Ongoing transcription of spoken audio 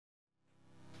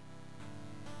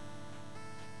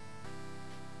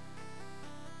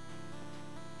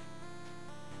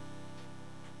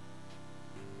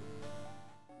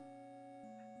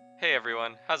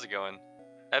everyone, how's it going?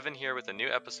 Evan here with a new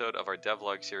episode of our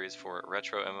Devlog series for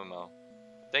RetroMMO.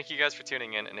 Thank you guys for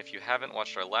tuning in, and if you haven't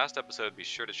watched our last episode, be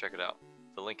sure to check it out.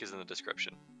 The link is in the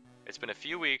description. It's been a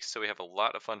few weeks, so we have a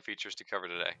lot of fun features to cover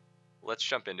today. Let's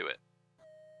jump into it.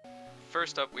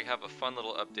 First up, we have a fun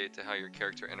little update to how your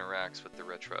character interacts with the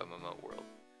RetroMMO world.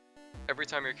 Every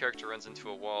time your character runs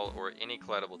into a wall, or any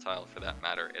collidable tile for that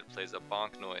matter, it plays a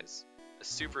bonk noise. A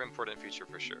super important feature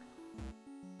for sure.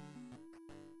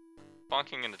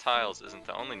 Bonking into tiles isn't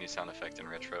the only new sound effect in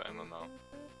RetroMMO.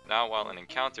 Now, while in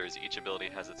encounters, each ability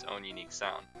has its own unique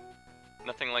sound.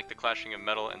 Nothing like the clashing of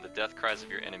metal and the death cries of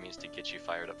your enemies to get you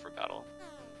fired up for battle.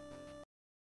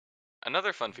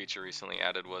 Another fun feature recently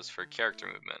added was for character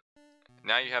movement.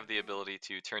 Now you have the ability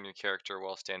to turn your character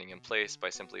while standing in place by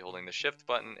simply holding the shift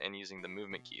button and using the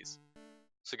movement keys.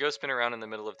 So go spin around in the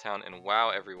middle of town and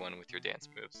wow everyone with your dance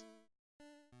moves.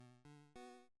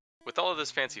 With all of this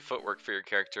fancy footwork for your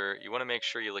character, you want to make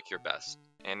sure you look your best.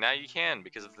 And now you can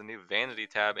because of the new Vanity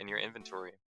tab in your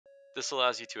inventory. This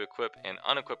allows you to equip and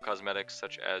unequip cosmetics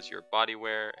such as your body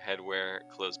wear, head wear,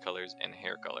 clothes colors, and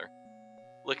hair color.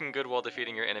 Looking good while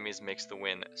defeating your enemies makes the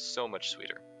win so much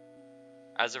sweeter.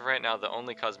 As of right now, the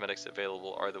only cosmetics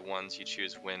available are the ones you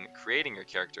choose when creating your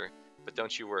character, but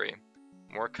don't you worry,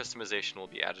 more customization will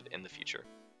be added in the future.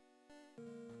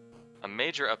 A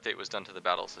major update was done to the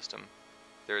battle system.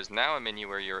 There is now a menu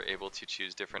where you are able to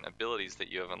choose different abilities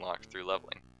that you have unlocked through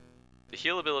leveling. The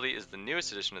heal ability is the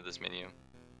newest addition to this menu.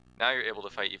 Now you're able to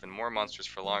fight even more monsters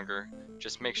for longer,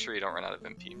 just make sure you don't run out of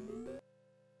MP.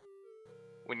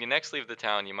 When you next leave the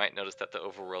town, you might notice that the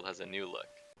overworld has a new look.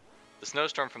 The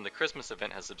snowstorm from the Christmas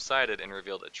event has subsided and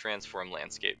revealed a transformed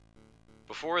landscape.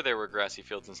 Before there were grassy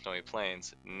fields and snowy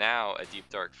plains, now a deep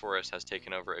dark forest has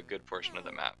taken over a good portion of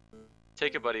the map.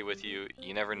 Take a buddy with you,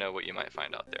 you never know what you might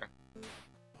find out there.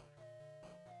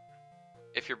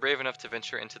 If you're brave enough to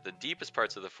venture into the deepest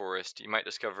parts of the forest, you might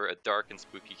discover a dark and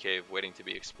spooky cave waiting to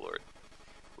be explored.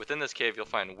 Within this cave, you'll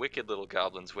find wicked little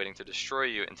goblins waiting to destroy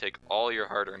you and take all your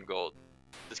hard-earned gold.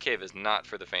 This cave is not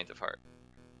for the faint of heart.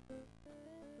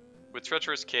 With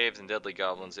treacherous caves and deadly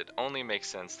goblins, it only makes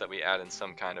sense that we add in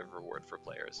some kind of reward for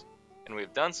players. And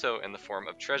we've done so in the form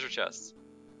of treasure chests.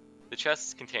 The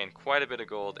chests contain quite a bit of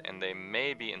gold, and they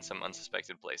may be in some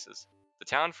unsuspected places. The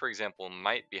town, for example,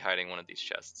 might be hiding one of these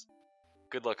chests.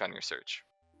 Good luck on your search.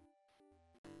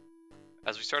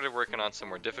 As we started working on some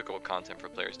more difficult content for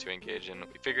players to engage in,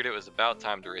 we figured it was about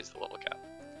time to raise the level cap.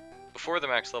 Before, the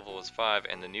max level was 5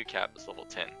 and the new cap is level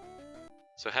 10.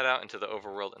 So head out into the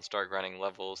overworld and start grinding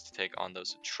levels to take on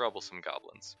those troublesome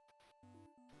goblins.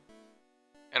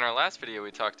 In our last video,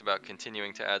 we talked about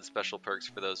continuing to add special perks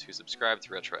for those who subscribe to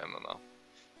RetroMMO.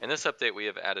 In this update, we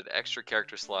have added extra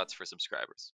character slots for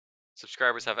subscribers.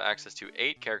 Subscribers have access to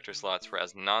 8 character slots,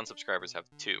 whereas non-subscribers have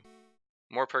 2.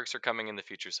 More perks are coming in the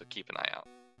future, so keep an eye out.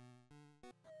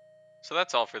 So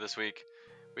that's all for this week.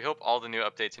 We hope all the new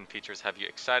updates and features have you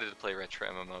excited to play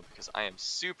RetroMMO, because I am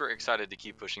super excited to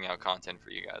keep pushing out content for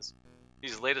you guys.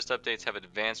 These latest updates have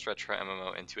advanced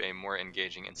RetroMMO into a more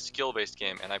engaging and skill-based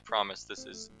game, and I promise this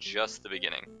is just the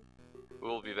beginning. We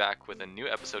will be back with a new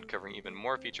episode covering even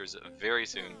more features very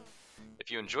soon. If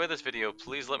you enjoyed this video,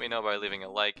 please let me know by leaving a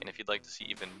like, and if you'd like to see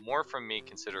even more from me,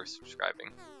 consider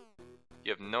subscribing.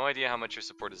 You have no idea how much your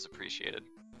support is appreciated.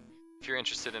 If you're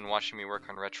interested in watching me work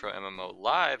on RetroMMO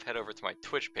live, head over to my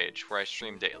Twitch page where I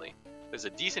stream daily. There's a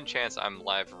decent chance I'm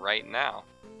live right now.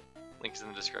 Link is in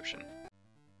the description.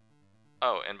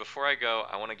 Oh, and before I go,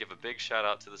 I want to give a big shout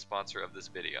out to the sponsor of this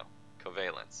video,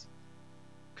 Covalence.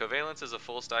 Covalence is a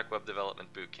full-stack web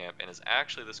development bootcamp and is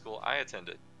actually the school I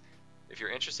attended. If you're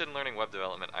interested in learning web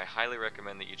development, I highly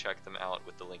recommend that you check them out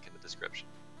with the link in the description.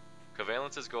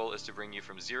 Covalence's goal is to bring you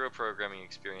from zero programming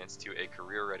experience to a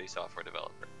career-ready software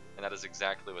developer, and that is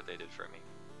exactly what they did for me.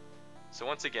 So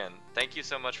once again, thank you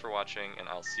so much for watching, and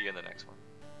I'll see you in the next one.